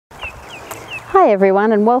Hi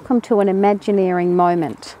everyone, and welcome to an Imagineering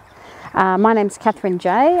Moment. My name's Catherine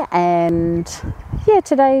J, and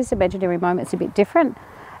today's Imagineering Moment's a bit different.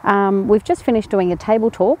 We've just finished doing a table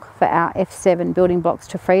talk for our F7 Building Blocks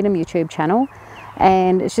to Freedom YouTube channel,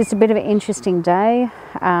 and it's just a bit of an interesting day.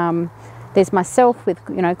 There's myself with,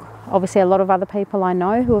 obviously a lot of other people I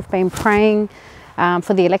know who have been praying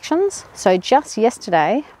for the elections. So just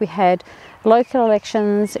yesterday we had local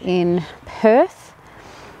elections in Perth,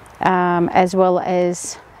 as well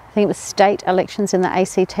as I think it was state elections in the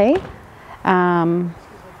ACT,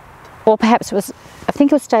 or perhaps I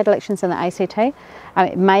think it was state elections in the ACT.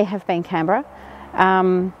 It may have been Canberra,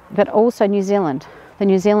 but also New Zealand, the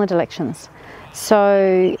New Zealand elections.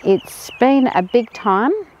 So it's been a big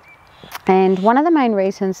time, and one of the main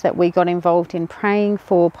reasons that we got involved in praying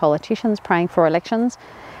for politicians, praying for elections,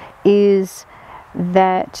 is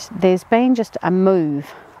that there's been just a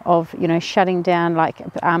move of shutting down,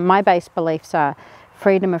 my base beliefs are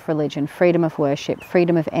freedom of religion, freedom of worship,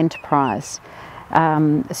 freedom of enterprise.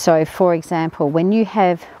 So for example, when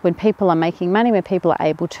people are making money, when people are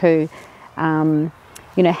able to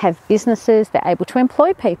have businesses, they're able to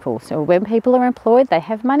employ people. So when people are employed, they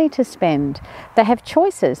have money to spend, they have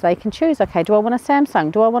choices, they can choose, okay, do I want a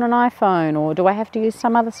Samsung, do I want an iPhone, or do I have to use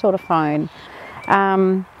some other sort of phone?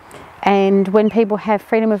 And when people have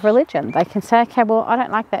freedom of religion, they can say, okay, well, I don't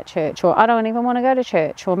like that church, or I don't even want to go to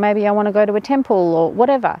church, or maybe I want to go to a temple, or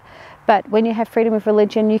whatever. But when you have freedom of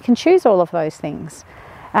religion, you can choose all of those things.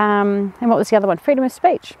 And what was the other one? Freedom of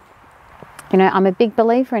speech. I'm a big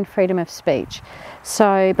believer in freedom of speech.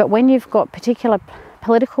 So, but when you've got particular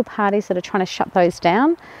political parties that are trying to shut those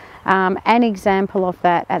down, an example of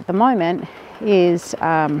that at the moment is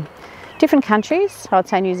different countries. I'd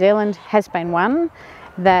say New Zealand has been one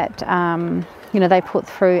that they put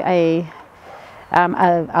through a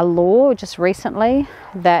law just recently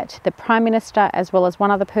that the Prime Minister, as well as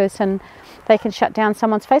one other person, they can shut down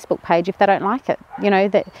someone's Facebook page if they don't like it.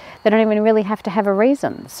 That they don't even really have to have a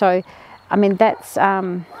reason. So, I mean, that's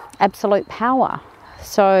absolute power.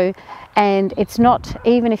 So, and it's not,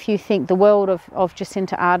 even if you think the world of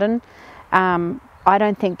Jacinta Ardern, I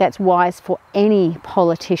don't think that's wise for any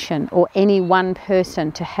politician or any one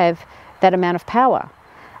person to have that amount of power.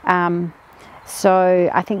 So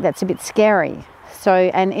I think that's a bit scary. So,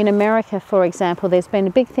 and in America, for example, there's been a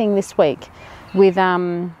big thing this week with,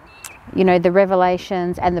 the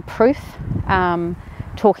revelations and the proof,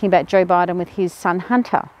 talking about Joe Biden with his son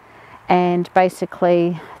Hunter, and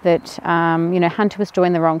basically that, Hunter was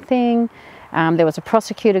doing the wrong thing. There was a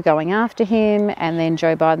prosecutor going after him, and then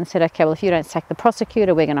Joe Biden said, okay, well, if you don't sack the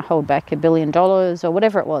prosecutor, we're going to hold back $1 billion or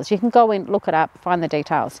whatever it was. You can go in, look it up, find the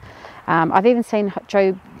details. I've even seen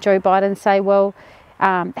Joe Biden say, well,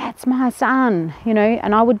 that's my son,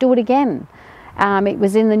 and I would do it again. It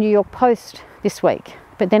was in the New York Post this week.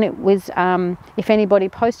 But then it was, if anybody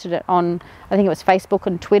posted it on, I think it was Facebook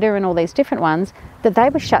and Twitter and all these different ones, that they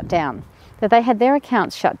were shut down, that they had their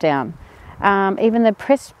accounts shut down. Even the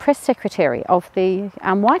press secretary of the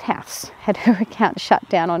White House had her account shut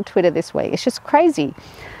down on Twitter this week. It's just crazy.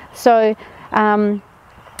 So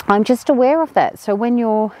I'm just aware of that. So when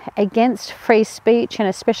you're against free speech, and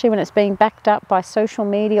especially when it's being backed up by social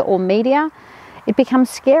media or media, it becomes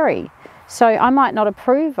scary. So I might not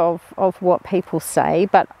approve of what people say,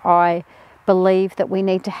 but I believe that we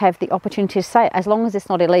need to have the opportunity to say it, as long as it's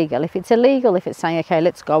not illegal. If it's illegal, if it's saying, okay,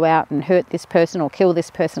 let's go out and hurt this person or kill this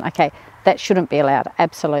person, okay, that shouldn't be allowed,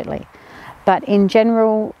 absolutely. But in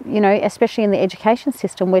general, especially in the education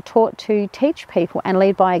system, we're taught to teach people and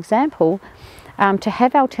lead by example, to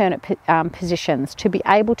have alternate positions, to be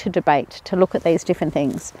able to debate, to look at these different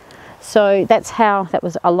things. So that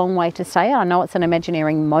was a long way to say it. I know it's an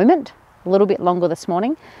Imagineering moment, a little bit longer this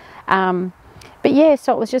morning. But yeah,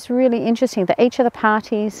 so it was just really interesting that each of the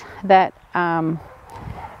parties that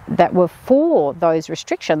were for those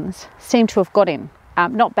restrictions seemed to have got in.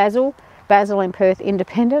 Not Basil in Perth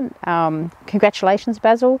Independent. Congratulations,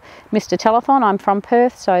 Basil. Mr. Telethon, I'm from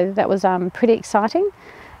Perth, so that was pretty exciting.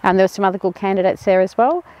 There were some other good candidates there as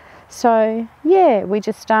well. So yeah, we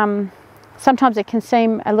just, sometimes it can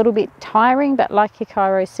seem a little bit tiring, but like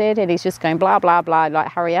Hikairo said, and he's just going blah, blah, blah,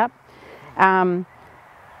 like hurry up.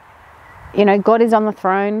 God is on the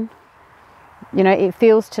throne. It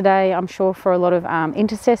feels today, I'm sure, for a lot of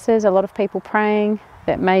intercessors, a lot of people praying,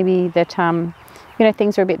 that maybe that,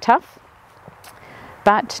 things are a bit tough.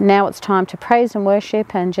 But now it's time to praise and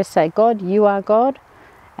worship and just say, God, you are God,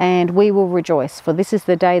 and we will rejoice, for this is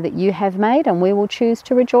the day that you have made, and we will choose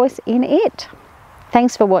to rejoice in it.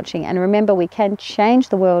 Thanks for watching, and remember, we can change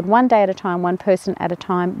the world one day at a time, one person at a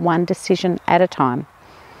time, one decision at a time.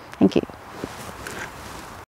 Thank you.